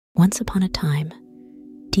Once upon a time,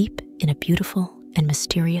 deep in a beautiful and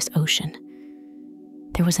mysterious ocean,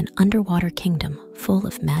 there was an underwater kingdom full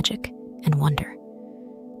of magic and wonder.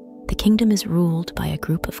 The kingdom is ruled by a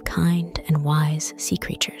group of kind and wise sea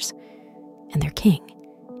creatures, and their king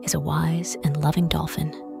is a wise and loving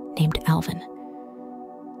dolphin named Alvin.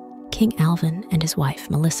 King Alvin and his wife,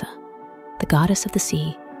 Melissa, the goddess of the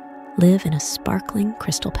sea, live in a sparkling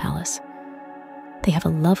crystal palace. They have a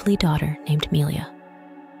lovely daughter named Melia.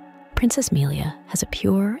 Princess Melia has a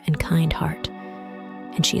pure and kind heart,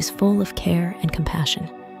 and she is full of care and compassion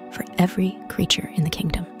for every creature in the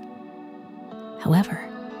kingdom. However,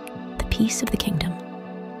 the peace of the kingdom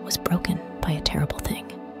was broken by a terrible thing.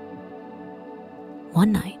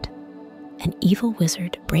 One night, an evil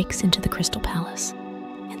wizard breaks into the crystal palace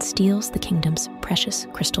and steals the kingdom's precious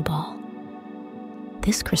crystal ball.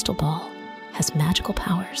 This crystal ball has magical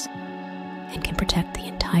powers and can protect the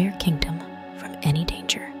entire kingdom from any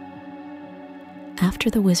danger.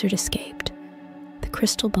 After the wizard escaped, the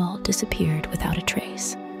crystal ball disappeared without a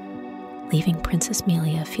trace, leaving Princess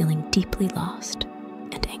Melia feeling deeply lost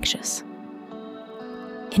and anxious.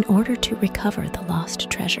 In order to recover the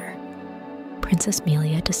lost treasure, Princess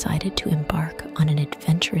Melia decided to embark on an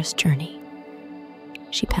adventurous journey.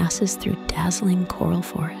 She passes through dazzling coral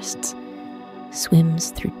forests,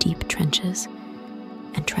 swims through deep trenches,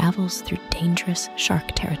 and travels through dangerous shark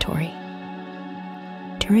territory.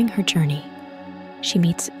 During her journey, she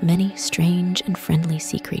meets many strange and friendly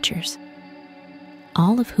sea creatures,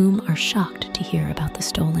 all of whom are shocked to hear about the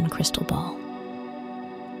stolen crystal ball.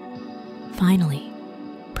 Finally,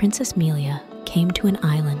 Princess Melia came to an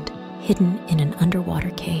island hidden in an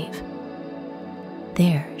underwater cave.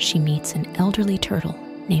 There she meets an elderly turtle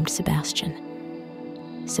named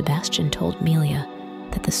Sebastian. Sebastian told Melia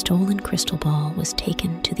that the stolen crystal ball was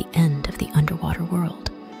taken to the end of the underwater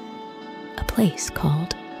world, a place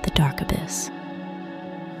called the Dark Abyss.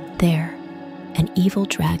 There, an evil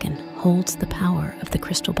dragon holds the power of the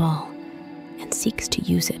crystal ball and seeks to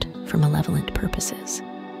use it for malevolent purposes.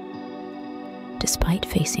 Despite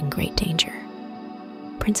facing great danger,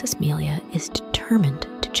 Princess Melia is determined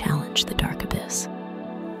to challenge the Dark Abyss.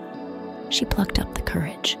 She plucked up the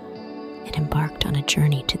courage and embarked on a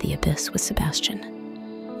journey to the abyss with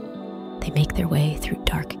Sebastian. They make their way through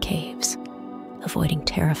dark caves, avoiding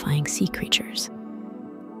terrifying sea creatures,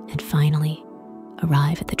 and finally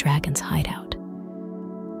arrive at the dragon's hideout.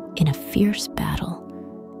 In a fierce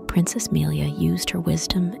battle, Princess Melia used her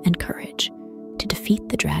wisdom and courage to defeat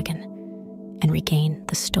the dragon and regain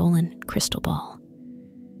the stolen crystal ball.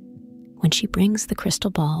 When she brings the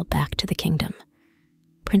crystal ball back to the kingdom,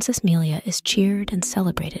 Princess Melia is cheered and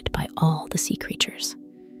celebrated by all the sea creatures.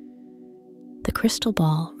 The crystal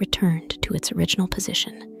ball returned to its original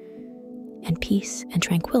position, and peace and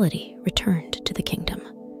tranquility returned to the kingdom.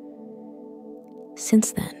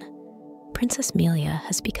 Since then, Princess Melia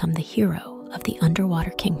has become the hero of the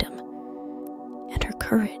underwater kingdom, and her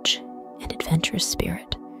courage and adventurous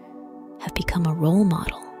spirit have become a role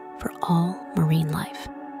model for all marine life.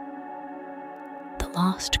 The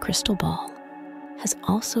lost crystal ball has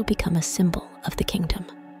also become a symbol of the kingdom,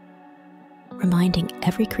 reminding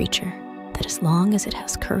every creature that as long as it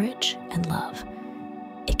has courage and love,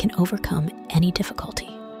 it can overcome any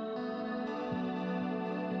difficulty